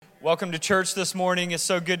Welcome to church this morning. It's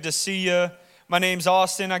so good to see you. My name's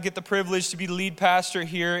Austin. I get the privilege to be the lead pastor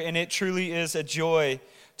here, and it truly is a joy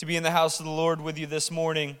to be in the house of the Lord with you this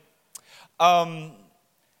morning. I'll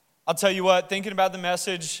tell you what, thinking about the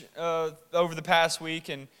message over the past week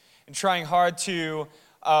and trying hard to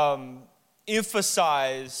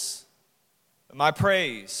emphasize my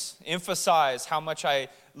praise, emphasize how much I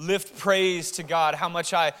lift praise to God, how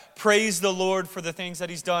much I praise the Lord for the things that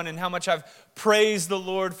He's done, and how much I've praised the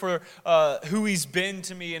Lord for who He's been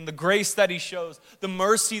to me and the grace that He shows, the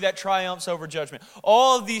mercy that triumphs over judgment.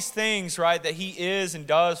 All of these things, right, that He is and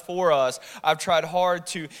does for us, I've tried hard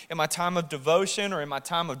to, in my time of devotion or in my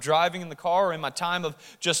time of driving in the car or in my time of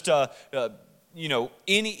just any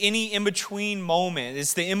in-between moment.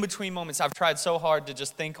 It's the in-between moments. I've tried so hard to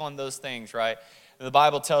just think on those things, right? And the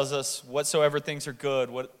Bible tells us whatsoever things are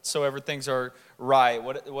good, whatsoever things are right,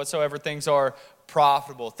 whatsoever things are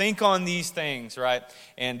profitable. Think on these things, right?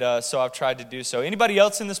 And so I've tried to do so. Anybody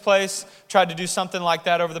else in this place tried to do something like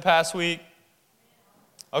that over the past week?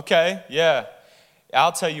 Okay, yeah.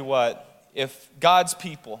 I'll tell you what, if God's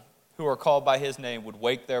people who are called by His name would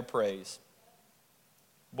wake their praise,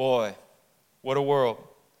 boy, what a world.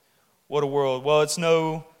 What a world. Well, it's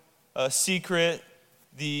no secret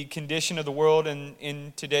the condition of the world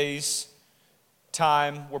in today's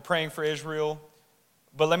time. We're praying for Israel.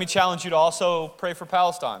 But let me challenge you to also pray for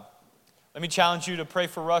Palestine. Let me challenge you to pray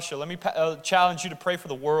for Russia. Let me challenge you to pray for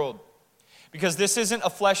the world. Because this isn't a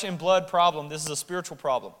flesh and blood problem. This is a spiritual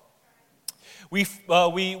problem.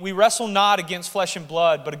 We wrestle not against flesh and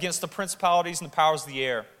blood, but against the principalities and the powers of the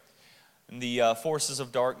air and the forces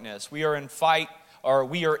of darkness. We are in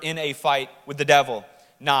a fight with the devil,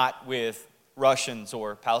 not with Russians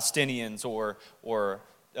or Palestinians or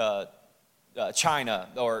China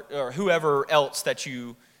or whoever else that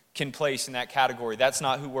you can place in that category. That's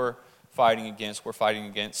not who we're fighting against. We're fighting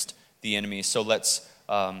against the enemy. So let's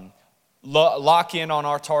lock in on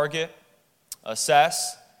our target,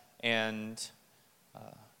 assess, and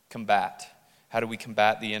combat. How do we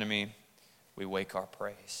combat the enemy? We wake our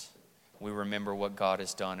praise. We remember what God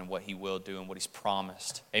has done and what He will do and what He's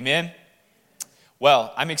promised. Amen?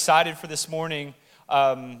 Well, I'm excited for this morning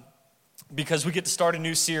because we get to start a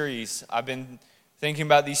new series. I've been thinking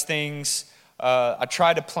about these things. I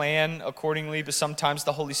try to plan accordingly, but sometimes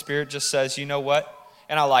the Holy Spirit just says, you know what?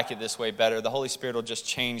 And I like it this way better. The Holy Spirit will just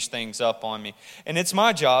change things up on me. And it's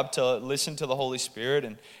my job to listen to the Holy Spirit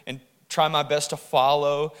and try my best to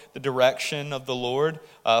follow the direction of the Lord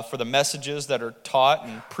for the messages that are taught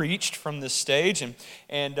and preached from this stage.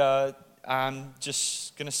 And I'm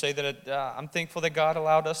just going to say that I'm thankful that God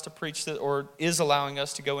allowed us to preach this, or is allowing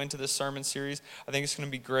us to go into this sermon series. I think it's going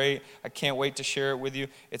to be great. I can't wait to share it with you.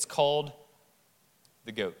 It's called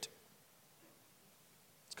The Goat.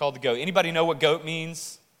 It's called The Goat. Anybody know what goat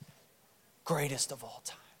means? Greatest of all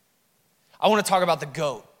time. I want to talk about the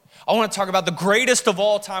goat. I want to talk about the greatest of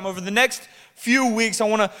all time. Over the next few weeks, I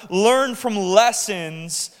want to learn from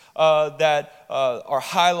lessons that are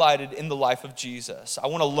highlighted in the life of Jesus. I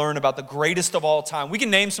want to learn about the greatest of all time. We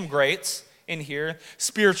can name some greats in here.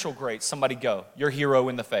 Spiritual greats. Somebody go. Your hero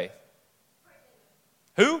in the faith.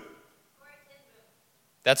 Who?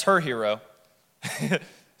 That's her hero.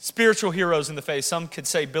 Spiritual heroes in the faith. Some could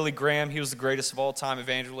say Billy Graham. He was the greatest of all time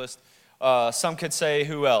evangelist. Some could say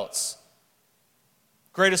who else?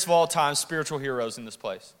 Greatest of all time spiritual heroes in this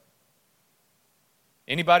place.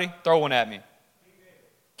 Anybody? Throw one at me.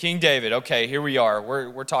 King David. Okay, here we are.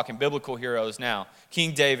 We're talking biblical heroes now.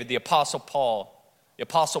 King David, the Apostle Paul, the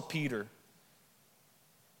Apostle Peter.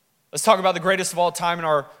 Let's talk about the greatest of all time in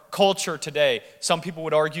our culture today. Some people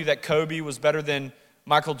would argue that Kobe was better than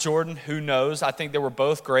Michael Jordan. Who knows? I think they were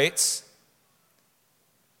both greats.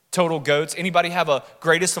 Total goats. Anybody have a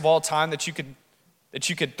greatest of all time that you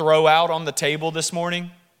could throw out on the table this morning?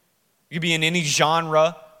 You could be in any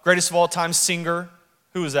genre. Greatest of all time singer.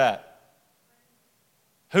 Who is that?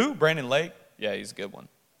 Who? Brandon Lake? Yeah, he's a good one.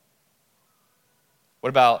 What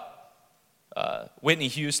about Whitney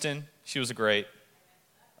Houston? She was a great.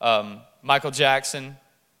 Michael Jackson.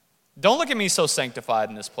 Don't look at me so sanctified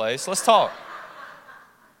in this place. Let's talk.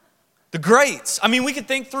 The greats. I mean, we could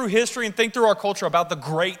think through history and think through our culture about the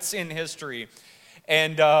greats in history,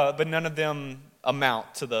 and but none of them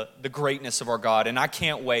amount to the greatness of our God. And I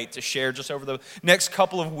can't wait to share just over the next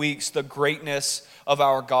couple of weeks the greatness of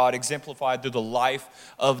our God exemplified through the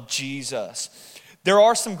life of Jesus. There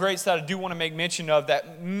are some greats that I do want to make mention of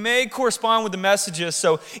that may correspond with the messages.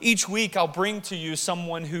 So each week I'll bring to you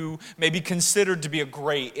someone who may be considered to be a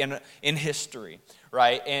great in history,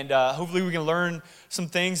 right? And hopefully we can learn some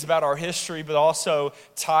things about our history, but also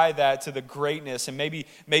tie that to the greatness. And maybe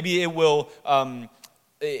it will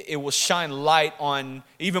it will shine light on,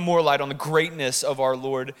 even more light on the greatness of our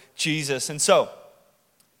Lord Jesus. And so,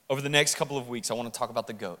 over the next couple of weeks, I want to talk about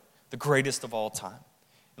the GOAT, the greatest of all time,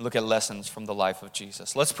 and look at lessons from the life of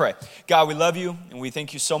Jesus. Let's pray. God, we love you, and we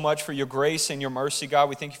thank you so much for your grace and your mercy, God.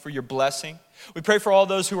 We thank you for your blessing. We pray for all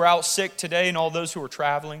those who are out sick today and all those who are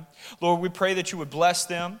traveling. Lord, we pray that you would bless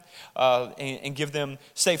them and give them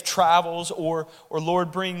safe travels, or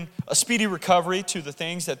Lord, bring a speedy recovery to the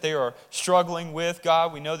things that they are struggling with.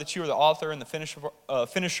 God, we know that you are the author and the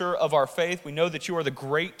finisher of our faith. We know that you are the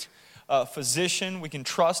great physician. We can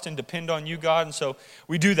trust and depend on you, God, and so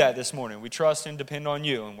we do that this morning. We trust and depend on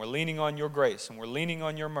you, and we're leaning on your grace, and we're leaning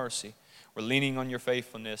on your mercy. We're leaning on your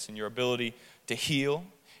faithfulness and your ability to heal,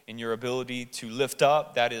 in your ability to lift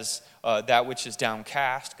up that which is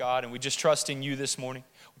downcast, God. And we just trust in you this morning.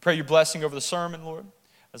 We pray your blessing over the sermon, Lord,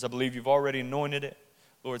 as I believe you've already anointed it.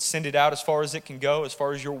 Lord, send it out as far as it can go, as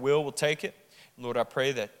far as your will take it. And Lord, I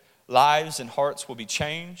pray that lives and hearts will be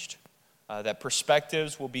changed, that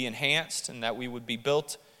perspectives will be enhanced, and that we would be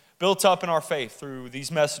built up in our faith through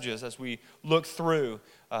these messages as we look through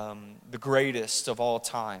the greatest of all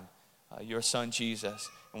time, your son Jesus,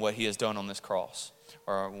 and what he has done on this cross,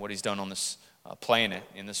 or what he's done on this planet,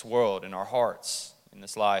 in this world, in our hearts, in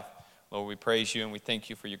this life. Lord, we praise you and we thank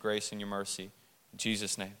you for your grace and your mercy. In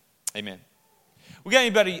Jesus' name, amen. We got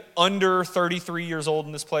anybody under 33 years old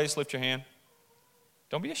in this place? Lift your hand.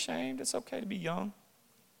 Don't be ashamed. It's okay to be young.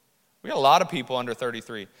 We got a lot of people under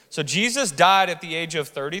 33. So Jesus died at the age of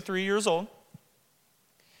 33 years old.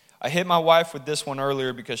 I hit my wife with this one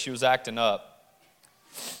earlier because she was acting up.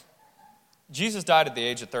 Jesus died at the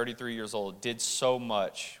age of 33 years old, did so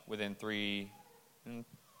much within three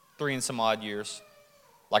and some odd years,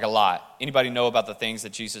 like a lot. Anybody know about the things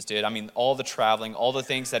that Jesus did? I mean, all the traveling, all the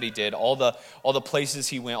things that he did, all the places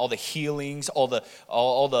he went, all the healings, all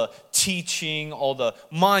the teaching, all the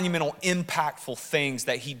monumental, impactful things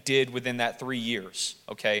that he did within that 3 years,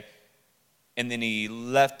 okay? And then he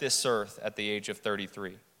left this earth at the age of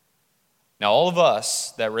 33. Now, all of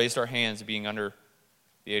us that raised our hands being under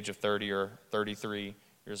the age of 30 or 33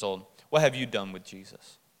 years old, what have you done with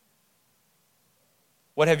Jesus?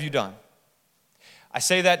 What have you done? I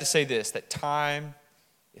say that to say this, that time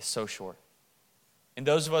is so short. And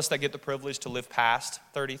those of us that get the privilege to live past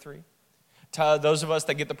 33, those of us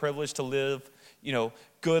that get the privilege to live,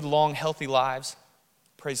 good, long, healthy lives,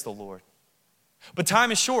 praise the Lord. But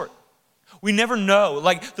time is short. We never know.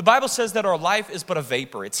 Like the Bible says that our life is but a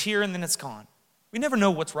vapor. It's here and then it's gone. We never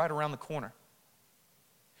know what's right around the corner.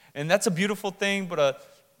 And that's a beautiful thing, but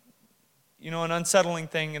an unsettling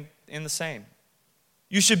thing in the same.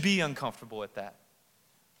 You should be uncomfortable at that.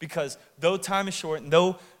 Because though time is short, and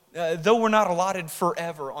though we're not allotted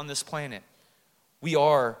forever on this planet, we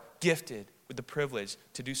are gifted with the privilege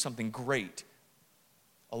to do something great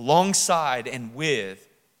alongside and with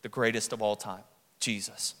the greatest of all time,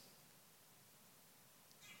 Jesus.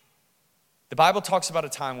 The Bible talks about a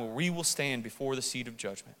time where we will stand before the seat of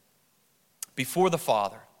judgment, before the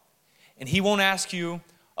Father. And he won't ask you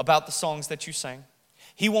about the songs that you sang.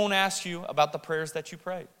 He won't ask you about the prayers that you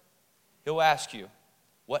prayed. He'll ask you,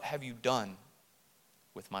 what have you done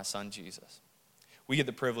with my son Jesus? We get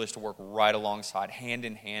the privilege to work right alongside, hand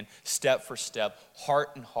in hand, step for step,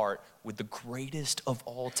 heart in heart, with the greatest of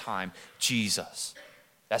all time, Jesus.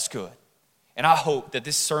 That's good. And I hope that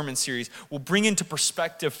this sermon series will bring into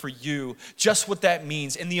perspective for you just what that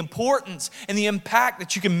means and the importance and the impact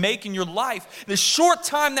that you can make in your life, the short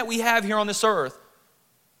time that we have here on this earth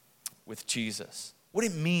with Jesus. What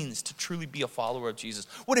it means to truly be a follower of Jesus.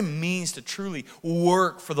 What it means to truly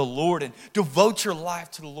work for the Lord and devote your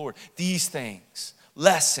life to the Lord. These things,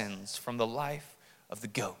 lessons from the life of the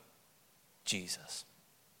GOAT, Jesus.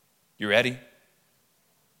 You ready?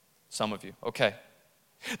 Some of you. Okay.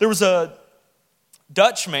 There was a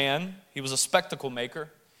Dutch man, he was a spectacle maker.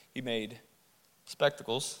 He made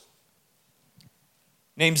spectacles.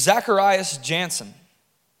 Named Zacharias Jansen.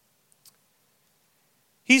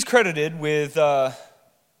 He's credited with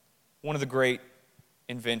one of the great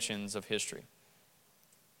inventions of history.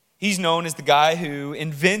 He's known as the guy who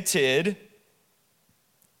invented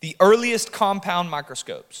the earliest compound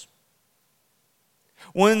microscopes.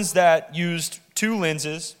 Ones that used two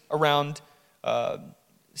lenses around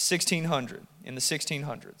 1600, in the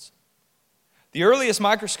 1600s. The earliest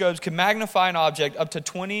microscopes could magnify an object up to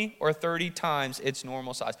 20 or 30 times its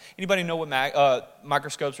normal size. Anybody know what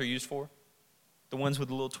microscopes are used for? The ones with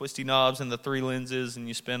the little twisty knobs and the 3 lenses, and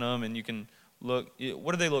you spin them and you can look.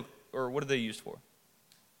 What are they used for?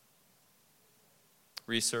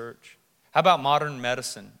 Research. How about modern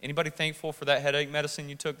medicine? Anybody thankful for that headache medicine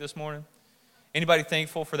you took this morning? Anybody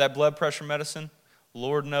thankful for that blood pressure medicine?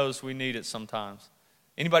 Lord knows we need it sometimes.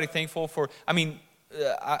 Anybody thankful for,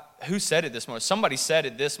 who said it this morning? Somebody said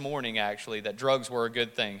it this morning, actually, that drugs were a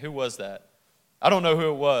good thing. Who was that? I don't know who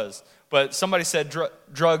it was, but somebody said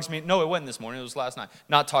drugs mean, no, it wasn't this morning, it was last night.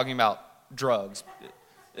 Not talking about drugs.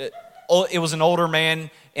 It was an older man,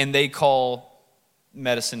 and they call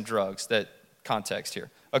medicine drugs. That context here.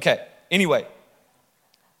 Okay, anyway.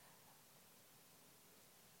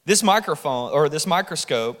 This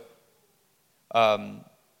microscope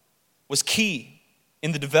was key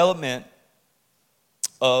in the development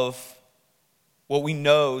of what we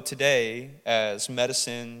know today as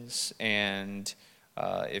medicines, and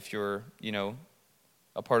if you're,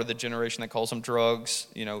 a part of the generation that calls them drugs,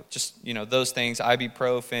 those things,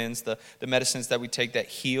 ibuprofens, the medicines that we take that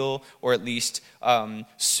heal or at least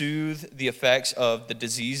soothe the effects of the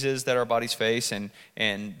diseases that our bodies face,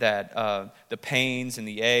 and that the pains and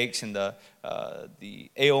the aches and the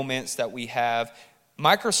ailments that we have.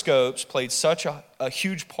 Microscopes played such a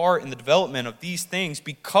huge part in the development of these things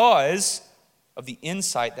because of the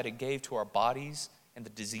insight that it gave to our bodies and the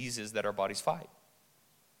diseases that our bodies fight.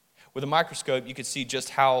 With a microscope, you could see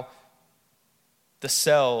just how the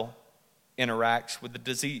cell interacts with the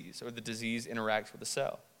disease, or the disease interacts with the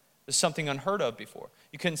cell. There's something unheard of before.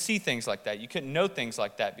 You couldn't see things like that. You couldn't know things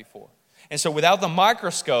like that before. And so without the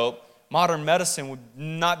microscope, modern medicine would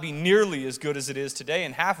not be nearly as good as it is today,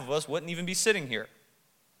 and half of us wouldn't even be sitting here.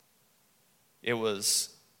 It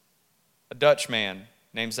was a Dutch man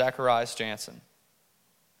named Zacharias Janssen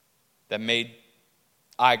that made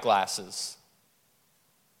eyeglasses,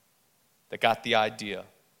 that got the idea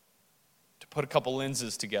to put a couple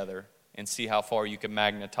lenses together and see how far you can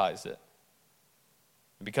magnetize it.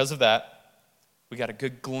 And because of that, we got a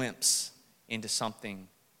good glimpse into something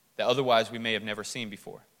that otherwise we may have never seen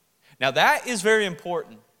before. Now that is very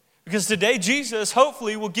important, because today Jesus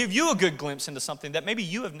hopefully will give you a good glimpse into something that maybe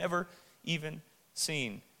you have never even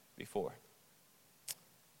seen before.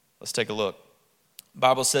 Let's take a look. The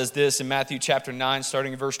Bible says this in Matthew chapter 9,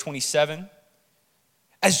 starting in verse 27.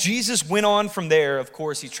 As Jesus went on from there, of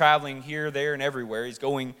course, he's traveling here, there, and everywhere. He's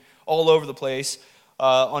going all over the place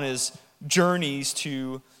on his journeys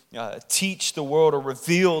to teach the world or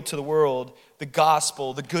reveal to the world the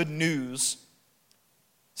gospel, the good news.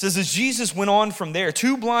 It says, as Jesus went on from there,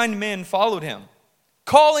 2 blind men followed him,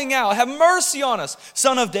 calling out, "Have mercy on us,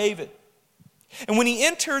 Son of David." And when he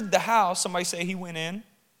entered the house, somebody say he went in.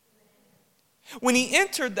 When he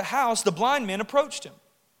entered the house, the blind men approached him.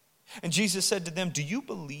 And Jesus said to them, "Do you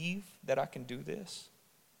believe that I can do this?"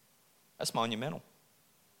 That's monumental.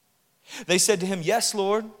 They said to him, "Yes,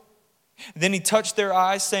 Lord." Then he touched their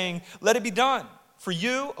eyes, saying, "Let it be done for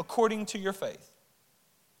you according to your faith."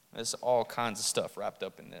 There's all kinds of stuff wrapped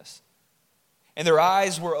up in this. And their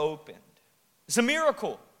eyes were opened. It's a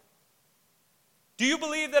miracle. Do you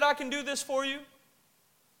believe that I can do this for you?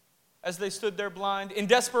 As they stood there blind, in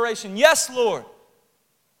desperation, "Yes, Lord."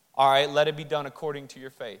 "All right, let it be done according to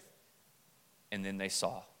your faith." And then they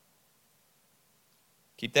saw.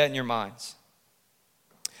 Keep that in your minds.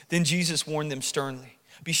 Then Jesus warned them sternly,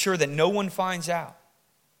 "Be sure that no one finds out."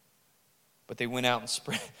 But they went out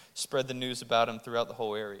and spread the news about him throughout the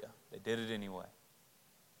whole area. They did it anyway.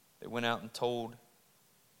 They went out and told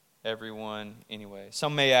everyone anyway.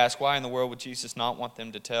 Some may ask, why in the world would Jesus not want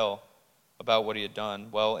them to tell about what he had done?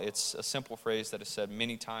 Well, it's a simple phrase that is said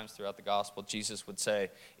many times throughout the gospel. Jesus would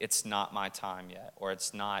say, "It's not my time yet," or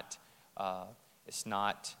it's not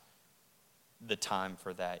the time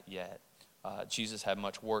for that yet. Jesus had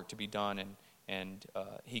much work to be done, and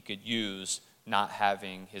he could use not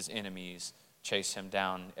having his enemies chase him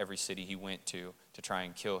down every city he went to try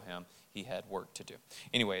and kill him. He had work to do.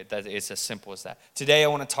 Anyway, it's as simple as that. Today I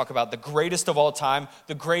want to talk about the greatest of all time,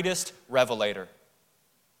 the greatest Revelator.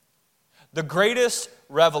 The greatest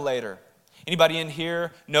Revelator. Anybody in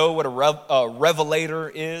here know what a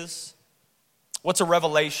Revelator is? What's a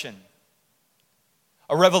revelation?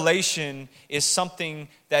 A revelation is something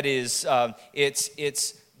that is,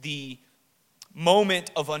 it's the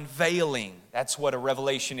moment of unveiling. That's what a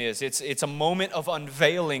revelation is. It's a moment of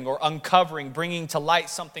unveiling or uncovering, bringing to light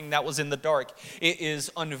something that was in the dark. It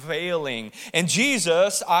is unveiling. And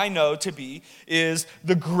Jesus, I know to be, is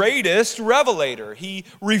the greatest revelator. He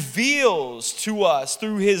reveals to us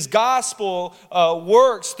through his gospel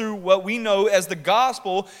works, through what we know as the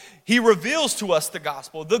gospel. He reveals to us the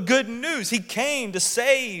gospel, the good news. He came to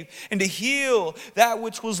save and to heal that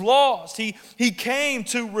which was lost. He came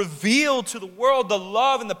to reveal to the world the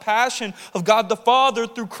love and the passion of of God the Father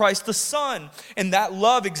through Christ the Son, and that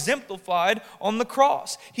love exemplified on the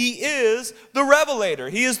cross. He is the Revelator.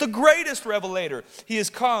 He is the greatest Revelator. He has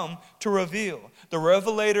come to reveal. The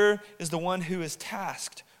Revelator is the one who is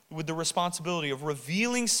tasked with the responsibility of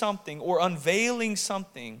revealing something or unveiling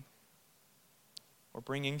something or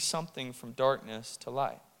bringing something from darkness to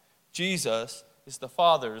light. Jesus is the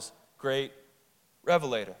Father's great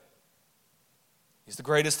Revelator. He's the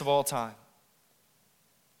greatest of all time.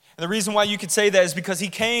 And the reason why you could say that is because he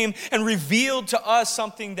came and revealed to us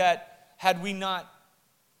something that had we not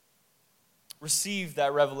received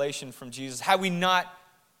that revelation from Jesus, had we not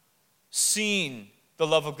seen the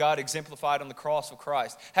love of God exemplified on the cross of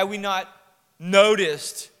Christ, had we not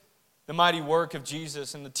noticed the mighty work of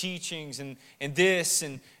Jesus and the teachings and this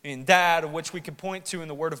and that, of which we could point to in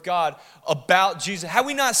the Word of God about Jesus, had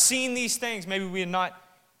we not seen these things, maybe we had not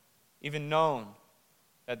even known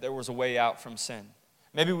that there was a way out from sin.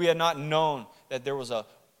 Maybe we had not known that there was a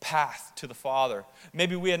path to the Father.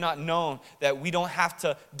 Maybe we had not known that we don't have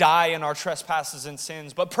to die in our trespasses and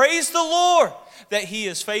sins. But praise the Lord that He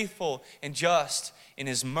is faithful and just in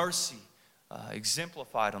His mercy,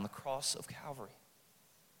 exemplified on the cross of Calvary.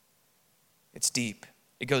 It's deep.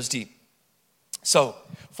 It goes deep. So,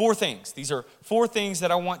 4 things. These are 4 things that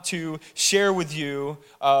I want to share with you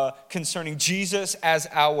concerning Jesus as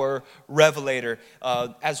our Revelator.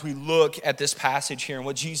 As we look at this passage here and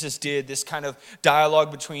what Jesus did, this kind of dialogue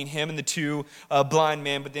between Him and the 2 blind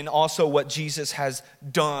men, but then also what Jesus has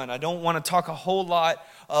done. I don't want to talk a whole lot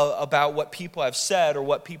about what people have said or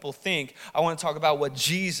what people think. I want to talk about what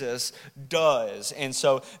Jesus does. And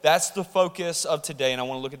so that's the focus of today, and I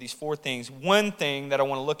want to look at these 4 things. One thing that I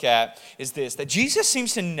want to look at is this, that Jesus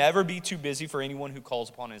seems to never be too busy for anyone who calls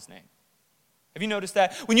upon His name. Have you noticed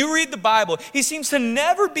that? When you read the Bible, He seems to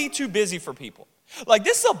never be too busy for people. Like,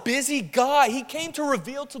 this is a busy God. He came to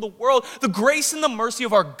reveal to the world the grace and the mercy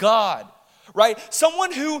of our God. Right?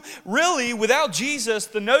 Someone who really, without Jesus,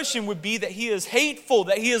 the notion would be that He is hateful,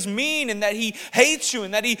 that He is mean, and that He hates you,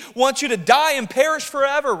 and that He wants you to die and perish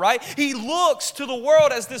forever, right? He looks to the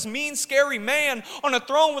world as this mean, scary man on a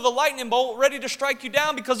throne with a lightning bolt ready to strike you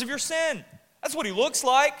down because of your sin. That's what He looks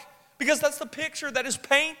like, because that's the picture that is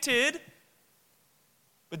painted.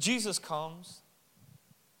 But Jesus comes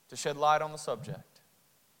to shed light on the subject.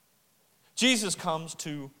 Jesus comes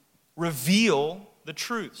to reveal the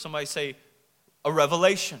truth. Somebody say, a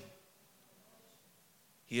revelation.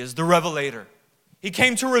 He is the Revelator. He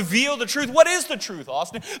came to reveal the truth. What is the truth,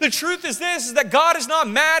 Austin? The truth is this, is that God is not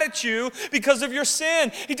mad at you because of your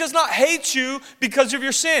sin. He does not hate you because of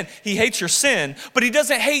your sin. He hates your sin, but He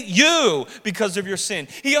doesn't hate you because of your sin.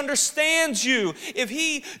 He understands you. If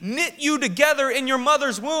He knit you together in your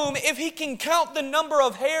mother's womb, if He can count the number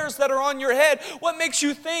of hairs that are on your head, what makes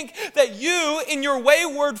you think that you, in your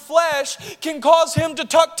wayward flesh, can cause Him to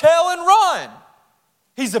tuck tail and run?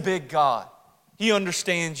 He's a big God. He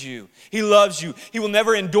understands you. He loves you. He will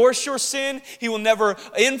never endorse your sin. He will never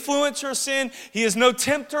influence your sin. He is no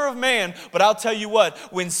tempter of man. But I'll tell you what,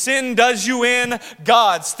 when sin does you in,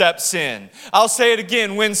 God steps in. I'll say it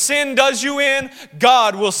again. When sin does you in,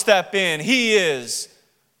 God will step in. He is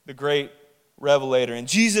the great Revelator. And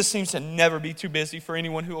Jesus seems to never be too busy for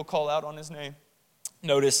anyone who will call out on His name.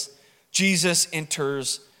 Notice, Jesus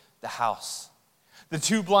enters the house. The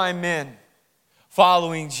 2 blind men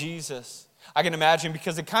following Jesus. I can imagine,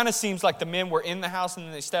 because it kind of seems like the men were in the house and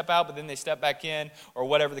then they step out, but then they step back in, or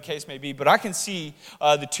whatever the case may be. But I can see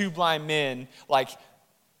the 2 blind men like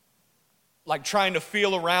trying to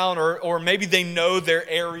feel around, or maybe they know their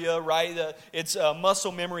area, right? It's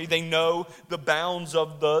muscle memory. They know the bounds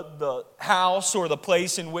of the house or the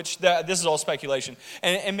place in which this is all speculation.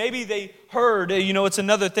 And maybe they heard, it's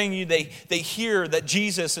another thing, they hear that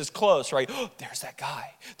Jesus is close, right? Oh, there's that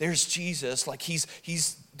guy. There's Jesus. Like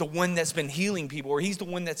he's the one that's been healing people, or He's the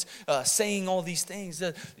one that's saying all these things.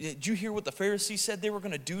 Did you hear what the Pharisees said they were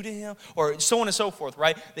going to do to Him? Or so on and so forth,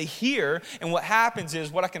 right? They hear, and what happens is,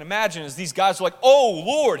 what I can imagine is these guys are like, oh,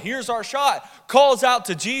 Lord, here's our shot. Calls out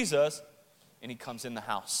to Jesus, and He comes in the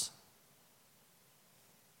house.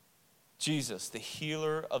 Jesus, the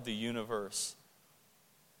healer of the universe,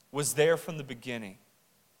 was there from the beginning.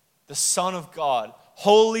 The Son of God,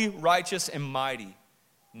 holy, righteous, and mighty,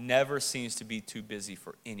 never seems to be too busy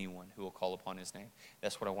for anyone who will call upon His name.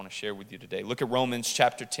 That's what I want to share with you today. Look at Romans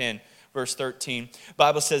chapter 10, verse 13. The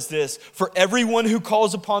Bible says this, for everyone who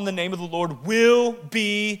calls upon the name of the Lord will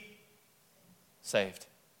be saved.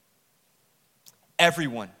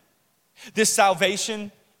 Everyone. This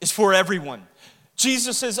salvation is for everyone.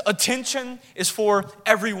 Jesus' attention is for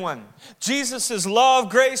everyone. Jesus' love,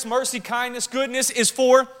 grace, mercy, kindness, goodness is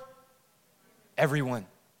for everyone.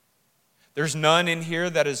 There's none in here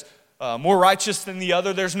that is more righteous than the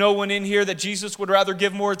other. There's no one in here that Jesus would rather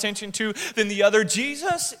give more attention to than the other.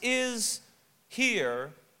 Jesus is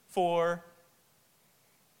here for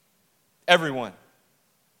everyone.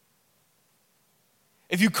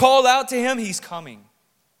 If you call out to him, he's coming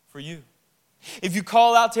for you. If you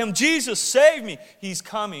call out to him, Jesus, save me, he's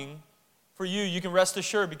coming for you. You can rest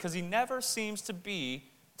assured because he never seems to be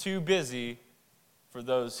too busy for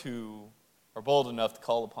those who are bold enough to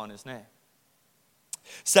call upon his name.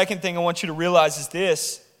 Second thing I want you to realize is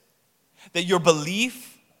this, that your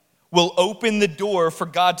belief will open the door for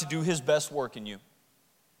God to do his best work in you.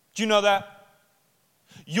 Do you know that?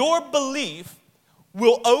 Your belief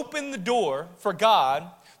will open the door for God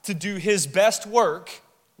to do his best work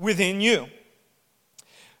within you.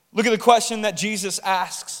 Look at the question that Jesus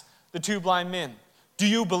asks the two blind men. Do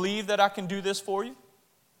you believe that I can do this for you?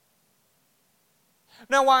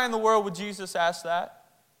 Now, why in the world would Jesus ask that?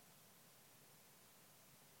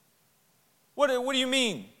 What do you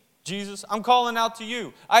mean, Jesus? I'm calling out to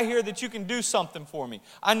you. I hear that you can do something for me.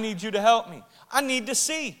 I need you to help me. I need to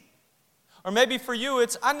see. Or maybe for you,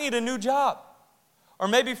 it's I need a new job. Or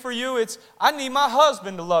maybe for you, it's I need my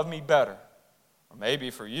husband to love me better. Or maybe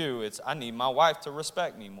for you, it's I need my wife to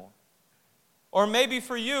respect me more. Or maybe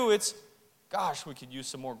for you, it's gosh, we could use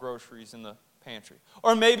some more groceries in the pantry.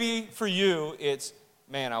 Or maybe for you, it's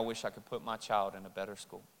man, I wish I could put my child in a better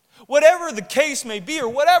school. Whatever the case may be or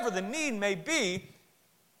whatever the need may be,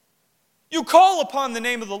 you call upon the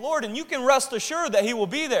name of the Lord and you can rest assured that he will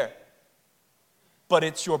be there. But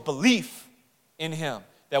it's your belief in him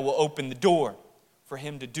that will open the door for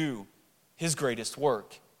him to do his greatest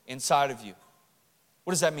work inside of you.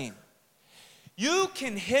 What does that mean? You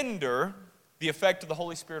can hinder the effect of the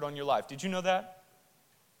Holy Spirit on your life. Did you know that?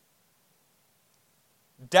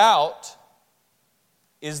 Doubt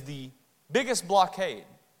is the biggest blockade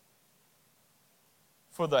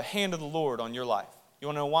for the hand of the Lord on your life. You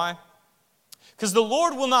want to know why? Because the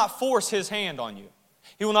Lord will not force his hand on you.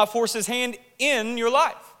 He will not force his hand in your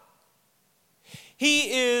life.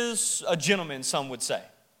 He is a gentleman, some would say.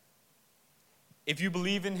 If you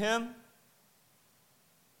believe in him,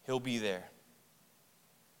 he'll be there.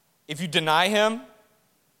 If you deny him,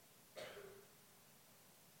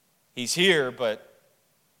 he's here, but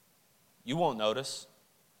you won't notice.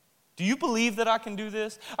 Do you believe that I can do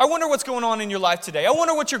this? I wonder what's going on in your life today. I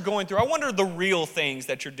wonder what you're going through. I wonder the real things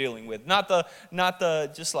that you're dealing with. Not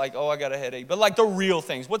the just like, oh, I got a headache, but like the real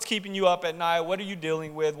things. What's keeping you up at night? What are you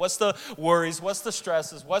dealing with? What's the worries? What's the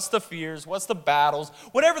stresses? What's the fears? What's the battles?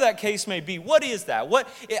 Whatever that case may be. What is that?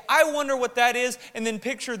 I wonder what that is. And then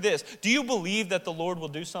picture this. Do you believe that the Lord will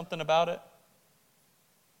do something about it?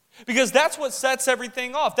 Because that's what sets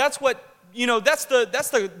everything off. That's what, that's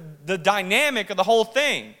the dynamic of the whole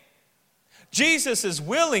thing. Jesus is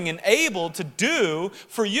willing and able to do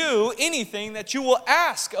for you anything that you will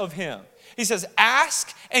ask of him. He says,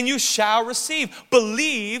 ask and you shall receive.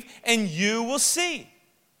 Believe and you will see.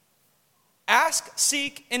 Ask,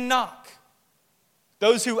 seek, and knock.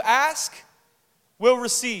 Those who ask will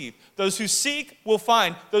receive. Those who seek will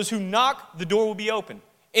find. Those who knock, the door will be open.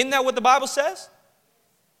 Isn't that what the Bible says?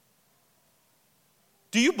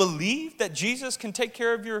 Do you believe that Jesus can take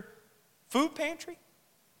care of your food pantry?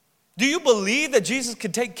 Do you believe that Jesus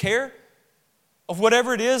can take care of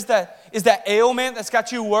whatever it is that ailment that's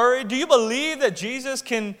got you worried? Do you believe that Jesus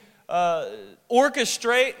can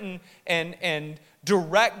orchestrate and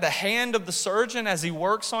direct the hand of the surgeon as he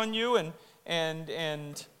works on you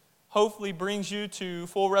and hopefully brings you to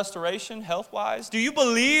full restoration health-wise? Do you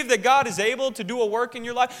believe that God is able to do a work in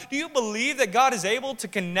your life? Do you believe that God is able to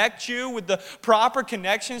connect you with the proper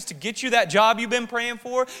connections to get you that job you've been praying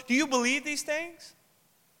for? Do you believe these things?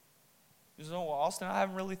 You say, well, Austin, I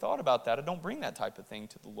haven't really thought about that. I don't bring that type of thing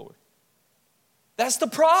to the Lord. That's the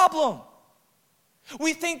problem.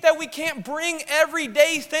 We think that we can't bring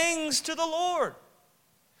everyday things to the Lord.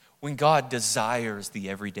 When God desires the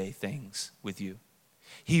everyday things with you.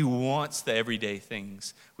 He wants the everyday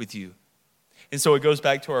things with you. And so it goes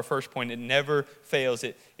back to our first point. It never fails.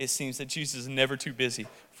 It seems that Jesus is never too busy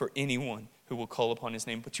for anyone who will call upon his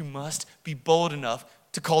name. But you must be bold enough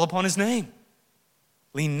to call upon his name.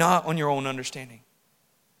 Lean not on your own understanding,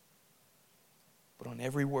 but on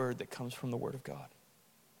every word that comes from the Word of God.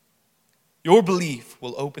 Your belief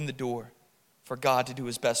will open the door for God to do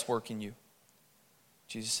his best work in you.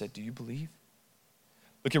 Jesus said, do you believe?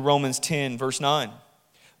 Look at Romans 10, verse 9. The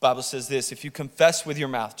Bible says this, if you confess with your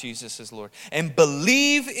mouth Jesus is Lord and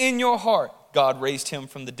believe in your heart God raised him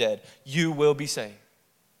from the dead, you will be saved.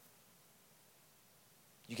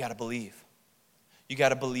 You got to believe. You got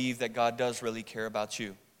to believe that God does really care about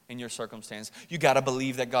you in your circumstance. You got to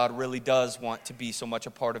believe that God really does want to be so much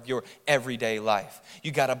a part of your everyday life.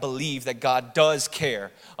 You got to believe that God does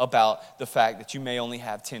care about the fact that you may only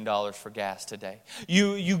have $10 for gas today.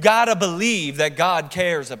 You got to believe that God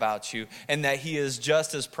cares about you and that he is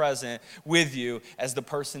just as present with you as the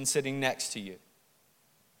person sitting next to you.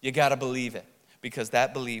 You got to believe it, because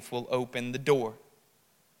that belief will open the door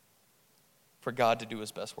for God to do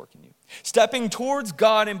his best work in you. Stepping towards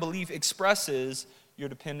God in belief expresses your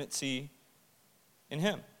dependency in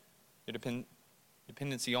him, your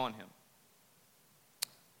dependency on him.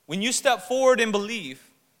 When you step forward in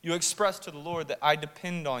belief, you express to the Lord that I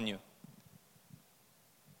depend on you.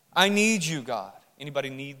 I need you, God. Anybody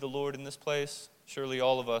need the Lord in this place? Surely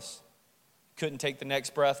all of us. Couldn't take the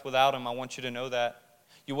next breath without him. I want you to know that.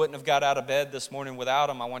 You wouldn't have got out of bed this morning without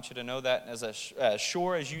him. I want you to know that. As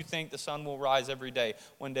sure as you think the sun will rise every day,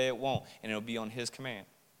 one day it won't, and it'll be on his command.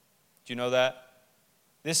 Do you know that?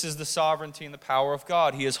 This is the sovereignty and the power of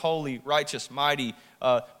God. He is holy, righteous, mighty,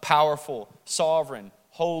 powerful, sovereign.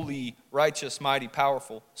 Holy, righteous, mighty,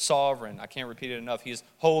 powerful, sovereign. I can't repeat it enough. He is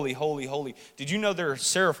holy, holy, holy. Did you know there are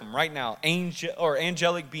seraphim right now,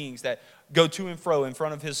 angelic beings that go to and fro in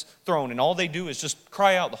front of his throne, and all they do is just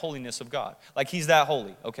cry out the holiness of God. Like he's that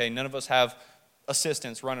holy, okay? None of us have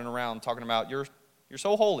assistants running around talking about, you're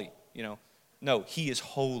so holy, you know. No, he is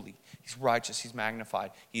holy. He's righteous. He's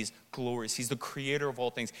magnified. He's glorious. He's the creator of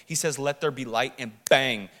all things. He says, let there be light, and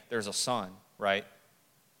bang, there's a sun, right?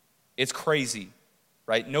 It's crazy,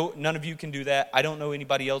 right? No, none of you can do that. I don't know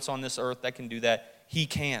anybody else on this earth that can do that. He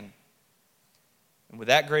can. And with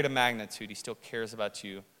that great a magnitude, he still cares about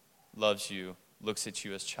you, loves you, looks at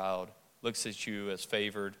you as child, looks at you as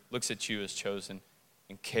favored, looks at you as chosen,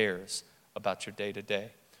 and cares about your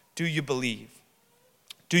day-to-day. Do you believe?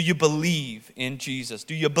 Do you believe in Jesus?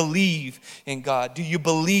 Do you believe in God? Do you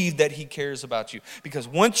believe that he cares about you? Because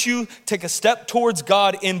once you take a step towards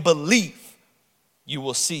God in belief, you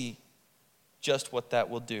will see just what that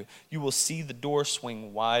will do. You will see the door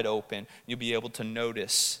swing wide open. You'll be able to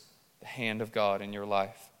notice the hand of God in your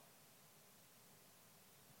life.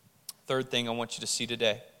 Third thing I want you to see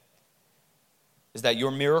today is that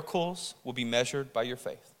your miracles will be measured by your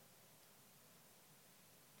faith.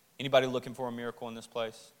 Anybody looking for a miracle in this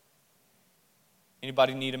place?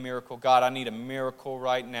 Anybody need a miracle? God, I need a miracle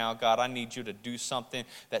right now. God, I need you to do something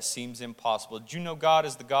that seems impossible. Did you know God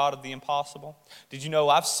is the God of the impossible? Did you know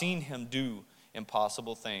I've seen him do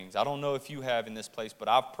impossible things? I don't know if you have in this place, but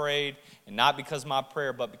I've prayed, and not because of my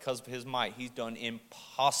prayer, but because of his might. He's done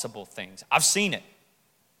impossible things. I've seen it.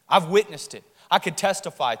 I've witnessed it. I could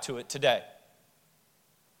testify to it today.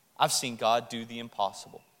 I've seen God do the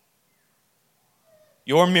impossible.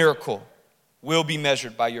 Your miracle will be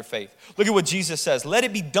measured by your faith. Look at what Jesus says. Let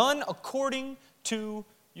it be done according to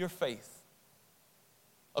your faith.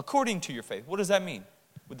 According to your faith. What does that mean?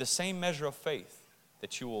 With the same measure of faith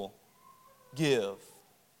that you will give,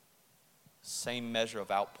 same measure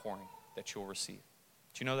of outpouring that you'll receive.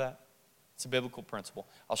 Do you know that? It's a biblical principle.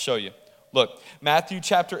 I'll show you. Look, Matthew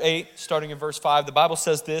chapter 8, starting in verse 5, the Bible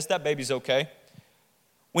says this. That baby's okay.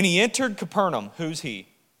 When he entered Capernaum, who's he?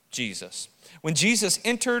 Jesus. When Jesus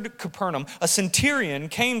entered Capernaum, a centurion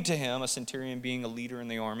came to him, a centurion being a leader in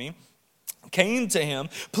the army, came to him,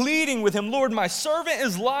 pleading with him, Lord, my servant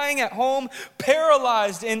is lying at home,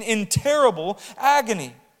 paralyzed and in terrible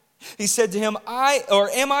agony. He said to him,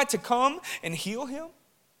 am I to come and heal him,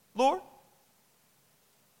 Lord?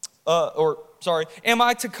 Am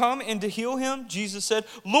I to come and to heal him? Jesus said,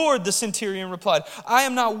 Lord, the centurion replied, I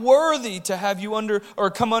am not worthy to have you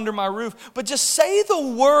come under my roof, but just say the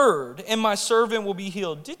word and my servant will be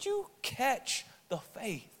healed. Did you catch the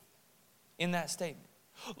faith in that statement?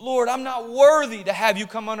 Lord, I'm not worthy to have you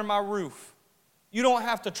come under my roof. You don't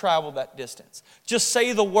have to travel that distance. Just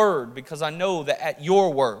say the word, because I know that at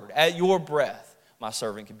your word, at your breath, my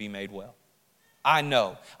servant can be made well. I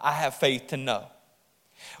know. I have faith to know.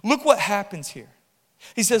 Look what happens here.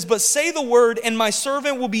 He says, but say the word and my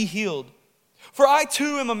servant will be healed. For I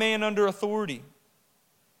too am a man under authority,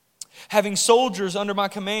 having soldiers under my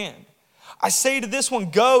command. I say to this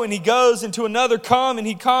one, go, and he goes, and to another, come, and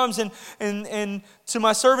he comes, and to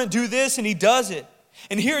my servant, do this, and he does it.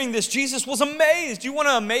 And hearing this, Jesus was amazed. You want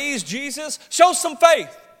to amaze Jesus? Show some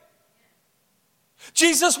faith.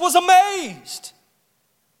 Jesus was amazed.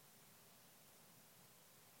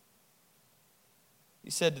 He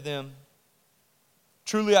said to them,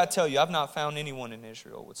 truly I tell you, I've not found anyone in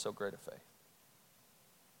Israel with so great a faith.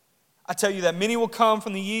 I tell you that many will come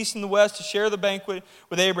from the east and the west to share the banquet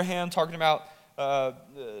with Abraham, talking about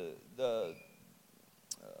the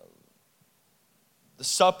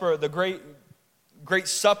supper, the great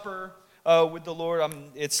supper with the Lord.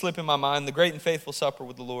 It's slipping my mind. The great and faithful supper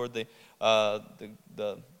with the Lord.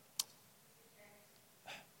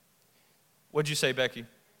 What'd you say, Becky?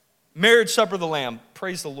 Marriage supper of the Lamb.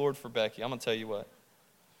 Praise the Lord for Becky. I'm going to tell you what.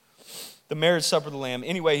 The marriage supper of the Lamb.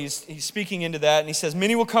 Anyway, he's speaking into that, and he says,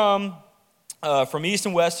 many will come from east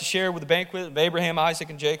and west to share with the banquet of Abraham, Isaac,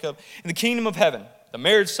 and Jacob in the kingdom of heaven. The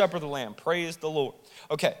marriage supper of the Lamb. Praise the Lord.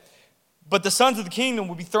 Okay. But the sons of the kingdom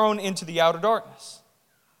will be thrown into the outer darkness,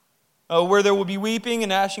 where there will be weeping and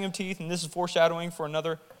gnashing of teeth. And this is foreshadowing for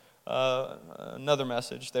another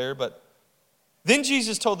message there. But then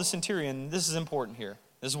Jesus told the centurion, this is important here.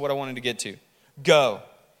 This is what I wanted to get to. Go.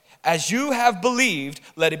 As you have believed,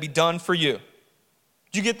 let it be done for you.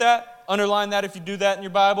 Did you get that? Underline that if you do that in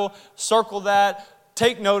your Bible. Circle that.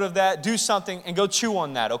 Take note of that. Do something and go chew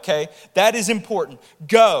on that, okay? That is important.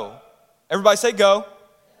 Go. Everybody say go.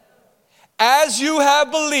 As you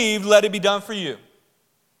have believed, let it be done for you.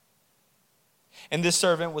 And this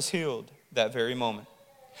servant was healed that very moment.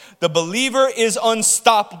 The believer is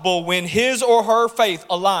unstoppable when his or her faith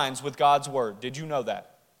aligns with God's word. Did you know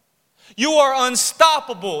that? You are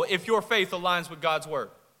unstoppable if your faith aligns with God's word.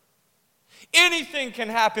 Anything can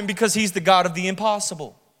happen because he's the God of the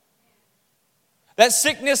impossible. That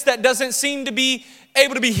sickness that doesn't seem to be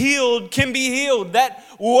able to be healed can be healed. That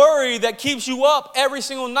worry that keeps you up every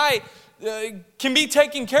single night can be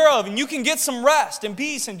taken care of, and you can get some rest and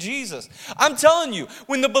peace in Jesus. I'm telling you,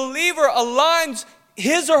 when the believer aligns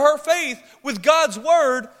his or her faith with God's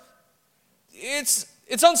word, it's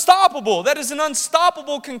unstoppable. That is an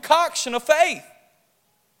unstoppable concoction of faith.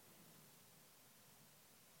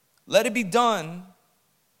 Let it be done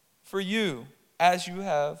for you as you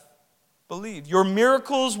have believed. Your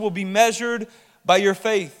miracles will be measured by your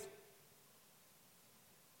faith.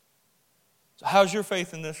 So how's your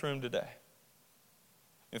faith in this room today?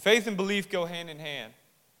 And faith and belief go hand in hand.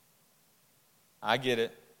 I get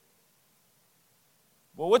it.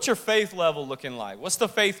 Well, what's your faith level looking like? What's the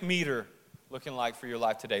faith meter looking like for your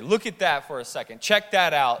life today? Look at that for a second. Check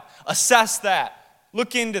that out. Assess that.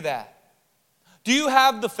 Look into that. Do you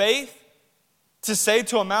have the faith to say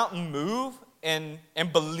to a mountain, move, and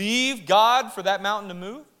believe God for that mountain to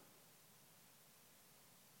move?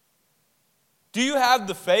 Do you have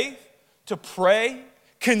the faith to pray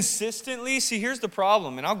consistently? See, here's the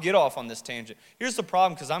problem, and I'll get off on this tangent. Here's the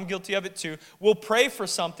problem, because I'm guilty of it too. We'll pray for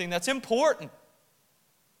something that's important,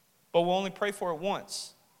 but we'll only pray for it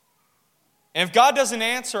once. And if God doesn't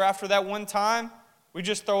answer after that one time, we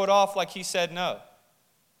just throw it off like he said no.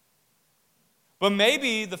 But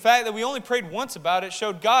maybe the fact that we only prayed once about it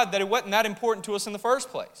showed God that it wasn't that important to us in the first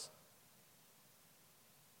place.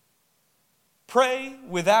 Pray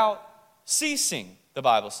without ceasing, the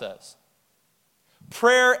Bible says.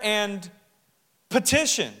 Prayer and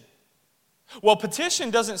petition. Well, petition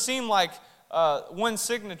doesn't seem like one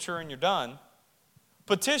signature and you're done.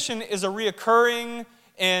 Petition is a reoccurring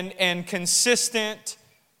and consistent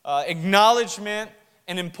acknowledgement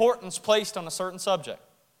and importance placed on a certain subject.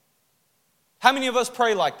 How many of us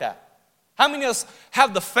pray like that? How many of us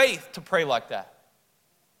have the faith to pray like that?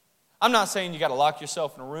 I'm not saying you got to lock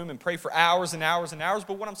yourself in a room and pray for hours and hours and hours,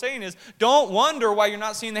 but what I'm saying is don't wonder why you're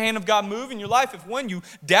not seeing the hand of God move in your life if, one, you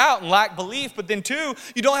doubt and lack belief, but then, two,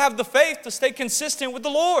 you don't have the faith to stay consistent with the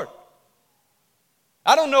Lord.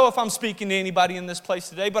 I don't know if I'm speaking to anybody in this place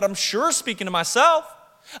today, but I'm sure speaking to myself.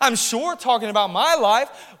 I'm sure talking about my life.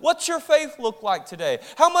 What's your faith look like today?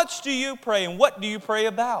 How much do you pray, and what do you pray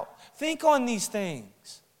about? Think on these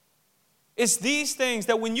things. It's these things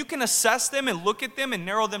that when you can assess them and look at them and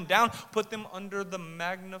narrow them down, put them under the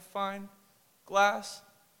magnifying glass,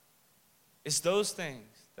 it's those things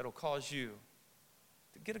that will cause you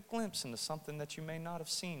to get a glimpse into something that you may not have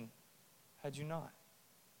seen had you not.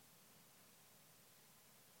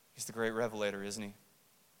 He's the great revelator, isn't he?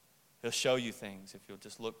 He'll show you things if you'll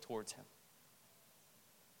just look towards him.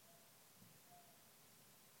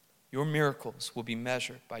 Your miracles will be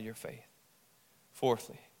measured by your faith.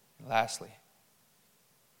 Fourthly, and lastly,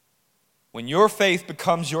 when your faith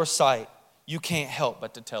becomes your sight, you can't help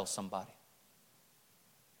but to tell somebody.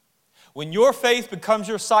 When your faith becomes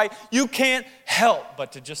your sight, you can't help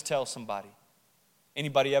but to just tell somebody.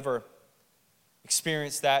 Anybody ever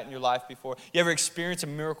experienced that in your life before? You ever experienced a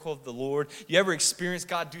miracle of the Lord? You ever experienced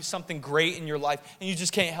God do something great in your life and you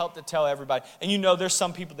just can't help to tell everybody? And you know there's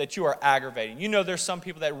some people that you are aggravating. You know there's some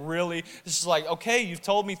people that really, this is like, okay, you've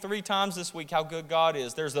told me 3 times this week how good God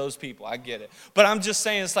is. There's those people. I get it. But I'm just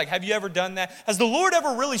saying, it's like, have you ever done that? Has the Lord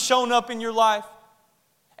ever really shown up in your life?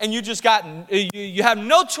 And you just you have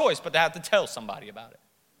no choice but to have to tell somebody about it.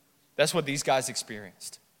 That's what these guys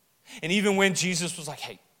experienced. And even when Jesus was like,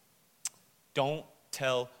 hey, don't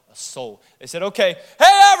tell a soul. They said, okay,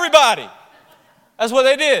 hey, everybody. That's what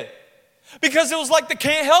they did. Because it was like they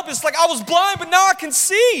can't help it. It's like I was blind, but now I can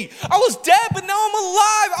see. I was dead, but now I'm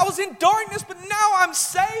alive. I was in darkness, but now I'm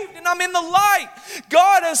saved and I'm in the light.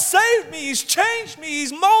 God has saved me. He's changed me.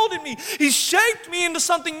 He's molded me. He's shaped me into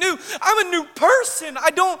something new. I'm a new person.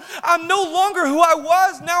 I'm no longer who I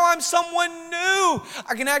was. Now I'm someone new.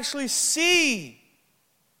 I can actually see.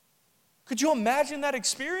 Could you imagine that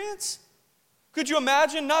experience? Could you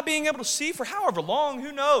imagine not being able to see for however long?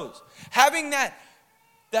 Who knows? Having that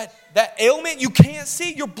ailment, you can't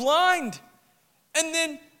see, you're blind. And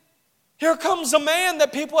then here comes a man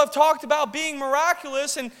that people have talked about being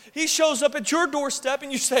miraculous, and he shows up at your doorstep,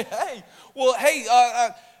 and you say, hey,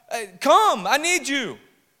 come, I need you.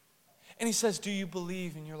 And he says, do you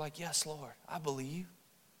believe? And you're like, yes, Lord, I believe.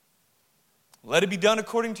 Let it be done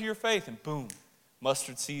according to your faith. And boom,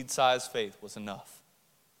 mustard seed size faith was enough.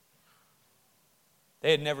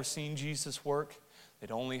 They had never seen Jesus work.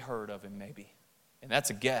 They'd only heard of him maybe. And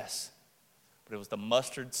that's a guess. But it was the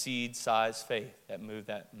mustard seed size faith that moved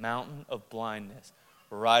that mountain of blindness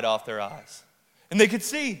right off their eyes. And they could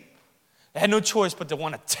see. They had no choice but to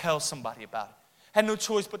want to tell somebody about it. Had no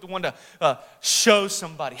choice but to want to show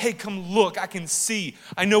somebody, hey, come look, I can see.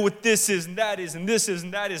 I know what this is and that is and this is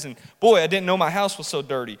and that is. And boy, I didn't know my house was so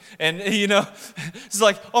dirty. And it's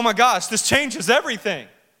like, oh my gosh, this changes everything.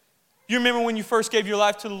 You remember when you first gave your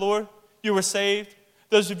life to the Lord? You were saved.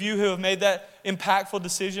 Those of you who have made that impactful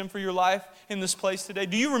decision for your life in this place today,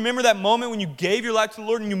 do you remember that moment when you gave your life to the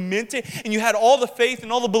Lord and you meant it and you had all the faith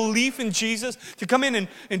and all the belief in Jesus to come in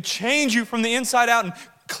and change you from the inside out and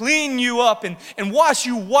clean you up and wash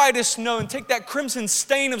you white as snow and take that crimson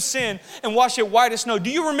stain of sin and wash it white as snow?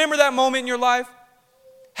 Do you remember that moment in your life?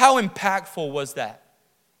 How impactful was that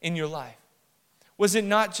in your life? Was it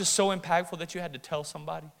not just so impactful that you had to tell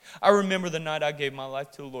somebody? I remember the night I gave my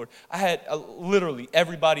life to the Lord. I had literally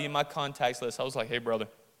everybody in my contacts list. I was like, hey, brother,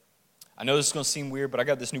 I know this is going to seem weird, but I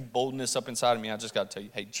got this new boldness up inside of me. I just got to tell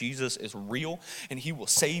you, hey, Jesus is real, and he will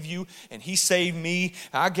save you, and he saved me.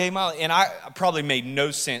 And I probably made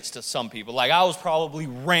no sense to some people. Like, I was probably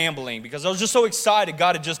rambling because I was just so excited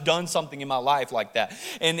God had just done something in my life like that.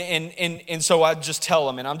 And so I just tell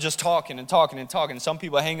them, and I'm just talking and talking and talking. Some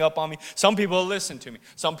people hang up on me. Some people will listen to me.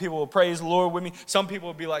 Some people will praise the Lord with me. Some people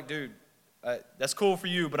will be like, dude, that's cool for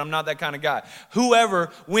you, but I'm not that kind of guy. Whoever,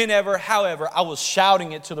 whenever, however, I was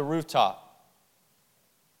shouting it to the rooftop.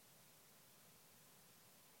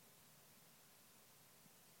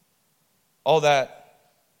 All that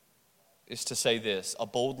is to say this: a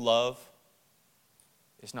bold love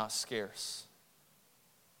is not scarce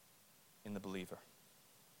in the believer.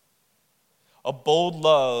 A bold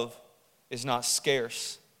love is not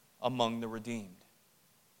scarce among the redeemed.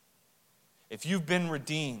 If you've been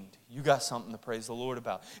redeemed, you got something to praise the Lord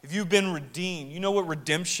about. If you've been redeemed, you know what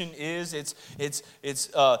redemption is? It's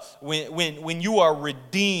when you are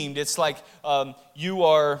redeemed, it's like you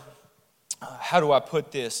are, how do I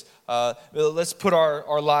put this? Let's put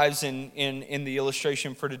our lives in the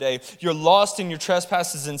illustration for today. You're lost in your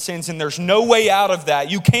trespasses and sins, and there's no way out of that.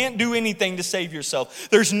 You can't do anything to save yourself.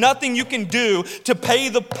 There's nothing you can do to pay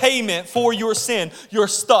the payment for your sin. You're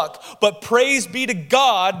stuck. But praise be to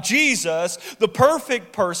God, Jesus, the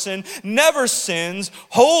perfect person, never sins,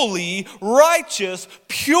 holy, righteous,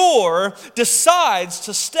 pure, decides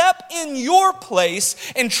to step in your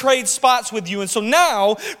place and trade spots with you. And so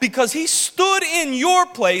now, because he stood in your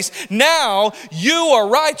place, now you are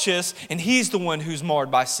righteous, and he's the one who's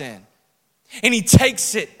marred by sin. And he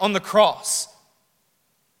takes it on the cross.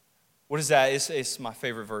 What is that? It's my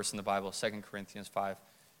favorite verse in the Bible, 2 Corinthians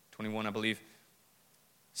 5:21, I believe. It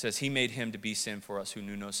says, he made him to be sin for us who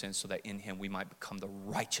knew no sin, so that in him we might become the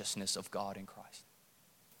righteousness of God in Christ.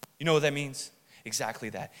 You know what that means? Exactly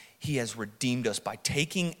that. He has redeemed us by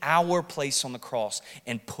taking our place on the cross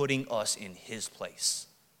and putting us in his place.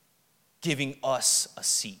 Giving us a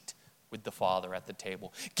seat with the Father at the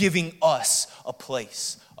table. Giving us a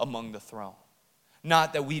place among the throne.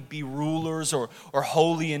 Not that we'd be rulers or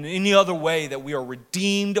holy in any other way, that we are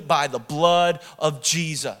redeemed by the blood of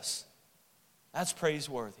Jesus. That's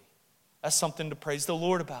praiseworthy. That's something to praise the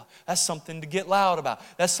Lord about. That's something to get loud about.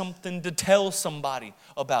 That's something to tell somebody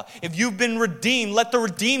about. If you've been redeemed, let the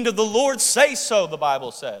redeemed of the Lord say so, the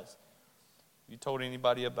Bible says. You told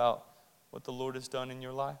anybody about what the Lord has done in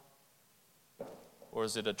your life? Or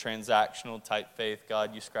is it a transactional type faith?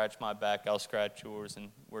 God, you scratch my back, I'll scratch yours, and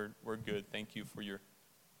we're good. Thank you for your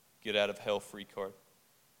get out of hell free card.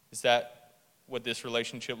 Is that what this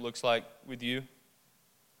relationship looks like with you?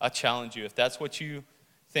 I challenge you. If that's what you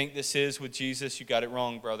think this is with Jesus, you got it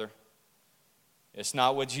wrong, brother. It's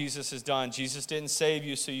not what Jesus has done. Jesus didn't save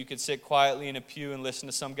you so you could sit quietly in a pew and listen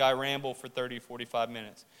to some guy ramble for 30, 45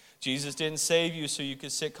 minutes. Jesus didn't save you so you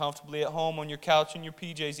could sit comfortably at home on your couch in your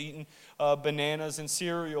PJs eating bananas and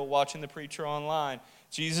cereal, watching the preacher online.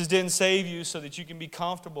 Jesus didn't save you so that you can be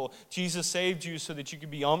comfortable. Jesus saved you so that you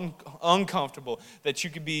could be uncomfortable, that you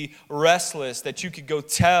could be restless, that you could go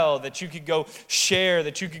tell, that you could go share,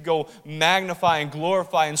 that you could go magnify and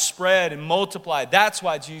glorify and spread and multiply. That's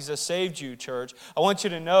why Jesus saved you, church. I want you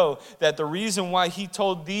to know that the reason why he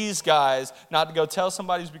told these guys not to go tell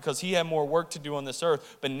somebody is because he had more work to do on this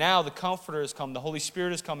earth. But now the Comforter has come, the Holy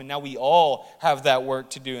Spirit has come, and now we all have that work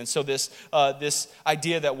to do. And so this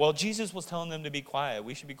idea that, well, Jesus was telling them to be quiet,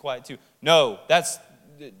 we should be quiet too. No,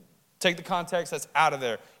 take the context, that's out of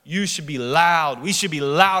there. You should be loud. We should be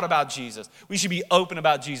loud about Jesus. We should be open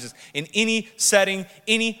about Jesus in any setting,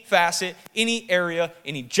 any facet, any area,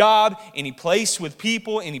 any job, any place with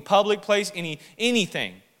people, any public place,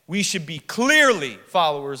 anything. We should be clearly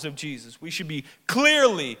followers of Jesus. We should be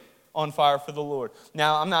clearly on fire for the Lord.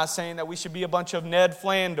 Now, I'm not saying that we should be a bunch of Ned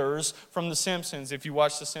Flanders from The Simpsons. If you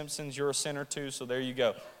watch The Simpsons, you're a sinner too, so there you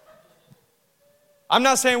go. I'm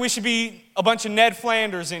not saying we should be a bunch of Ned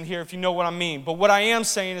Flanders in here, if you know what I mean. But what I am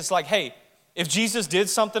saying is like, hey, if Jesus did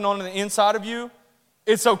something on the inside of you,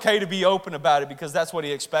 it's okay to be open about it because that's what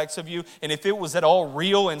he expects of you. And if it was at all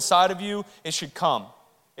real inside of you, it should come.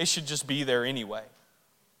 It should just be there anyway.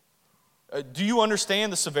 Do you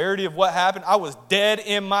understand the severity of what happened? I was dead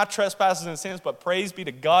in my trespasses and sins, but praise be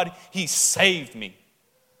to God, he saved me.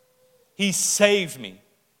 He saved me.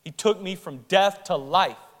 He took me from death to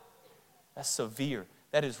life. That's severe.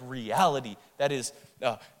 That is reality. That is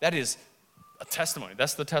a testimony.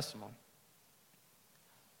 That's the testimony.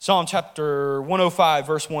 Psalm chapter 105,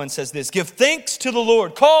 verse 1 says this: give thanks to the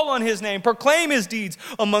Lord, call on his name, proclaim his deeds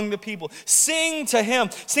among the people. Sing to him,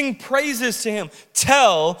 sing praises to him,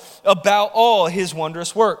 tell about all his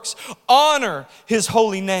wondrous works. Honor his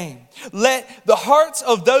holy name. Let the hearts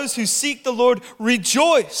of those who seek the Lord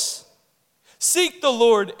rejoice. Seek the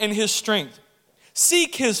Lord in his strength.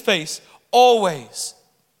 Seek his face always.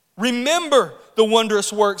 Remember the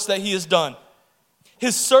wondrous works that he has done.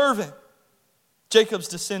 His servant, Jacob's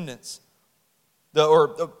descendants,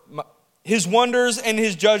 his wonders and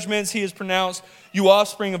his judgments he has pronounced, you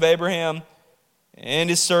offspring of Abraham, and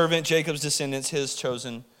his servant, Jacob's descendants, his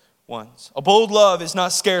chosen ones. A bold love is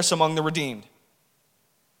not scarce among the redeemed.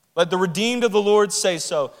 Let the redeemed of the Lord say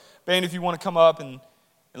so. Band, if you want to come up and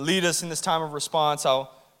lead us in this time of response,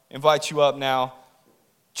 I'll invite you up now.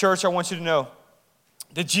 Church, I want you to know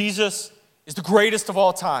that Jesus is the greatest of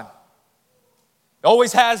all time.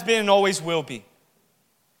 Always has been and always will be.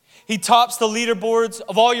 He tops the leaderboards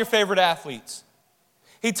of all your favorite athletes.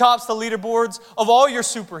 He tops the leaderboards of all your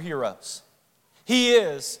superheroes. He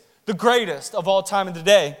is the greatest of all time. And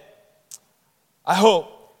today, I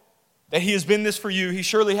hope that he has been this for you. He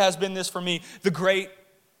surely has been this for me, the great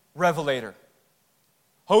Revelator.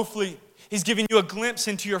 Hopefully, he's giving you a glimpse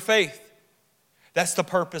into your faith. That's the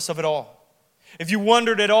purpose of it all. If you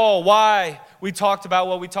wondered at all why we talked about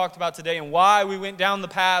what we talked about today and why we went down the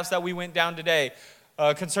paths that we went down today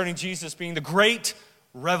concerning Jesus being the great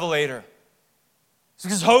Revelator, it's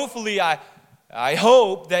because hopefully I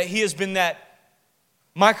hope that he has been that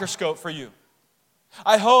microscope for you.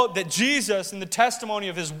 I hope that Jesus and the testimony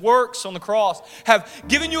of his works on the cross have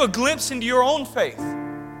given you a glimpse into your own faith.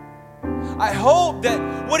 I hope that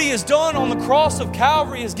what he has done on the cross of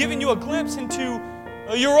Calvary has given you a glimpse into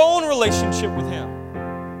your own relationship with him.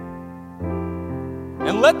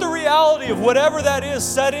 And let the reality of whatever that is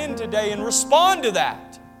set in today and respond to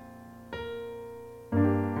that.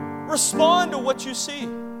 Respond to what you see.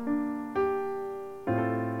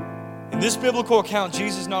 In this biblical account,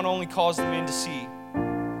 Jesus not only caused the men to see,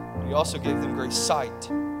 but he also gave them great sight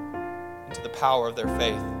into the power of their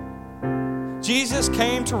faith. Jesus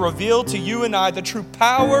came to reveal to you and I the true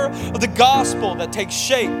power of the gospel that takes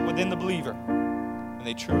shape within the believer when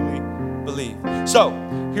they truly believe. So,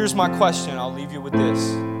 here's my question. I'll leave you with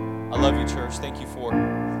this. I love you, church. Thank you for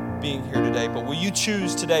being here today. But will you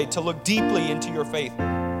choose today to look deeply into your faith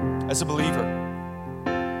as a believer?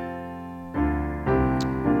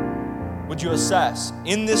 Would you assess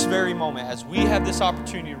in this very moment, as we have this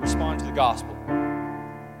opportunity to respond to the gospel,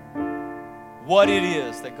 what it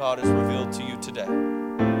is that God has revealed to you today?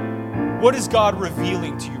 What is God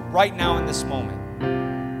revealing to you right now in this moment?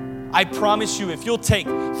 I promise you, if you'll take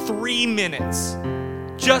 3 minutes,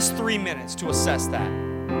 just 3 minutes to assess that.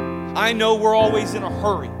 I know we're always in a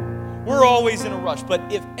hurry. We're always in a rush.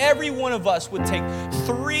 But if every one of us would take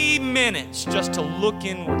 3 minutes just to look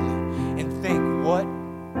inwardly and think, what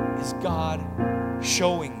is God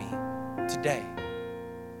showing me today?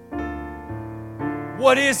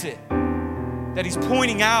 What is it that he's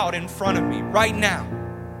pointing out in front of me right now?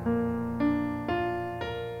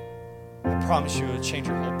 I promise you it'll change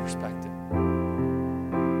your whole perspective.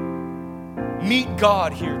 Meet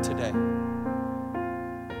God here today.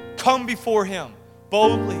 Come before him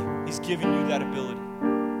boldly. He's giving you that ability.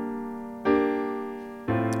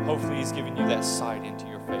 Hopefully he's giving you that sight into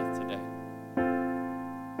your faith today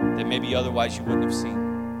that maybe otherwise you wouldn't have seen.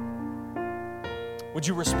 Would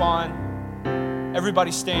you respond?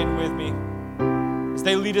 Everybody stand with me as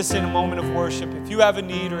they lead us in a moment of worship. If you have a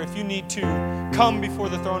need or if you need to come before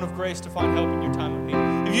the throne of grace to find help in your time of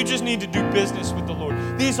need, if you just need to do business with the Lord,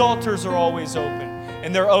 these altars are always open,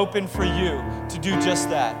 and they're open for you to do just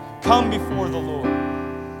that. Come before the Lord.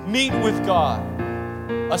 Meet with God.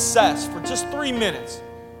 Assess for just 3 minutes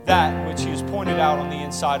that which he has pointed out on the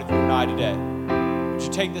inside of you and I today. Would you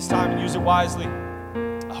take this time and use it wisely?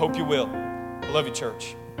 I hope you will. I love you,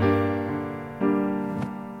 church.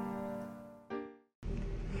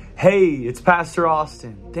 Hey, it's Pastor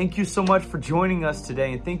Austin. Thank you so much for joining us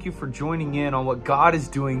today, and thank you for joining in on what God is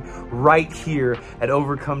doing right here at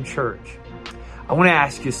Overcome Church. I want to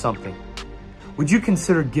ask you something. Would you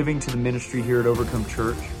consider giving to the ministry here at Overcome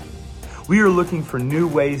Church? We are looking for new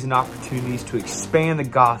ways and opportunities to expand the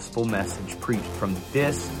gospel message preached from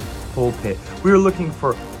this pulpit. We are looking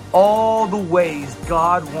for all the ways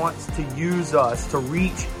God wants to use us to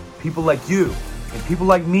reach people like you and people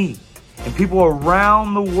like me and people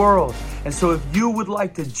around the world. And so if you would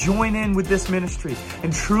like to join in with this ministry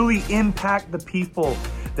and truly impact the people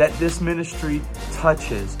that this ministry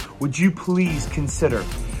touches, would you please consider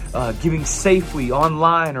giving safely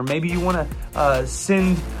online, or maybe you want to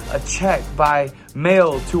send a check by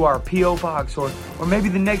mail to our P.O. box, or maybe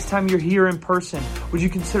the next time you're here in person, would you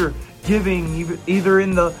consider giving either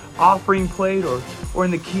in the offering plate or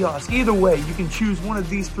in the kiosk? Either way, you can choose one of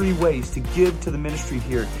these 3 ways to give to the ministry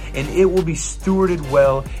here, and it will be stewarded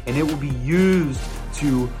well, and it will be used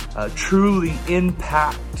to truly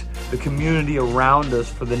impact the community around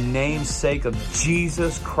us for the name's sake of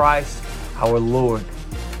Jesus Christ, our Lord.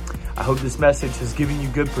 I hope this message has given you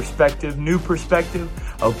good perspective, new perspective.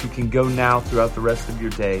 I hope you can go now throughout the rest of your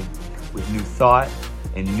day with new thought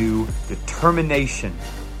and new determination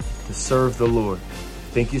to serve the Lord.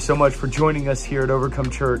 Thank you so much for joining us here at Overcome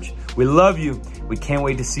Church. We love you. We can't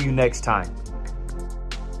wait to see you next time.